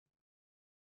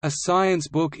A science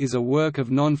book is a work of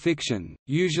non-fiction,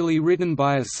 usually written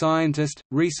by a scientist,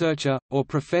 researcher, or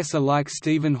professor like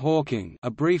Stephen Hawking, A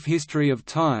Brief History of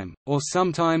Time, or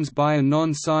sometimes by a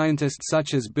non-scientist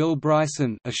such as Bill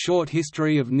Bryson, A Short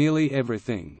History of Nearly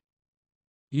Everything.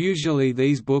 Usually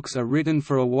these books are written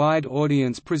for a wide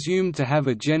audience presumed to have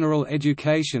a general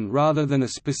education rather than a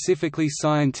specifically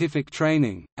scientific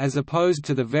training, as opposed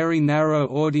to the very narrow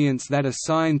audience that a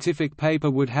scientific paper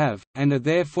would have, and are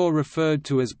therefore referred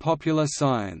to as popular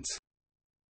science.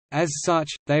 As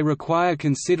such, they require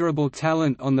considerable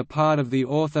talent on the part of the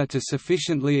author to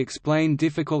sufficiently explain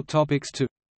difficult topics to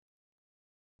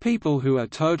people who are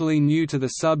totally new to the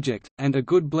subject, and a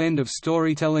good blend of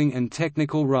storytelling and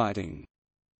technical writing.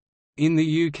 In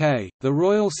the UK, the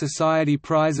Royal Society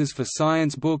Prizes for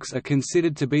Science Books are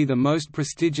considered to be the most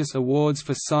prestigious awards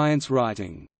for science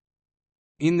writing.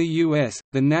 In the US,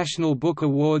 the National Book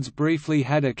Awards briefly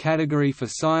had a category for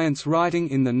science writing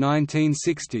in the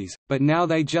 1960s, but now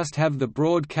they just have the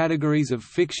broad categories of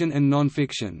fiction and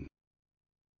nonfiction.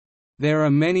 There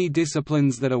are many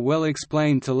disciplines that are well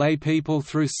explained to lay people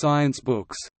through science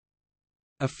books.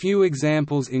 A few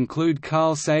examples include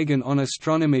Carl Sagan on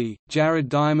astronomy, Jared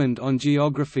Diamond on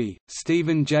geography,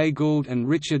 Stephen Jay Gould and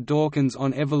Richard Dawkins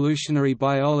on evolutionary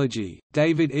biology,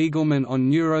 David Eagleman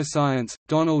on neuroscience,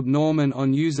 Donald Norman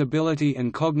on usability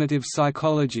and cognitive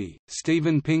psychology,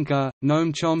 Steven Pinker,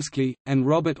 Noam Chomsky, and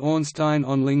Robert Ornstein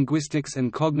on linguistics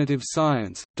and cognitive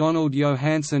science, Donald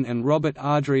Johanson and Robert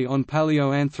Ardrey on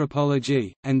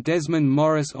paleoanthropology, and Desmond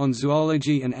Morris on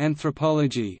zoology and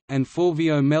anthropology, and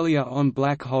Fulvio Melia on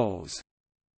black holes.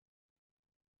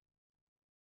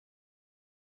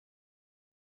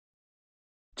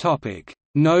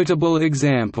 Notable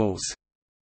examples.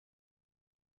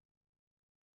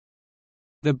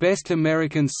 The Best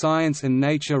American Science and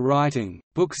Nature Writing,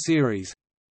 book series.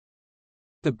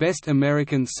 The Best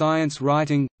American Science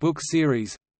Writing, book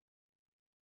series.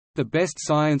 The Best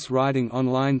Science Writing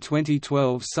Online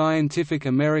 2012 Scientific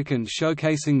American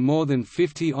showcasing more than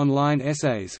 50 online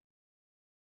essays.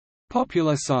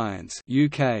 Popular Science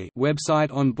UK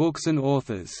website on books and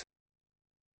authors.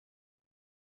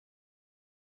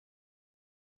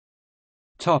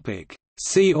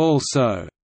 See also: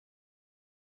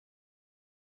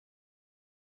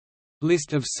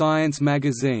 List of science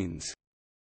magazines.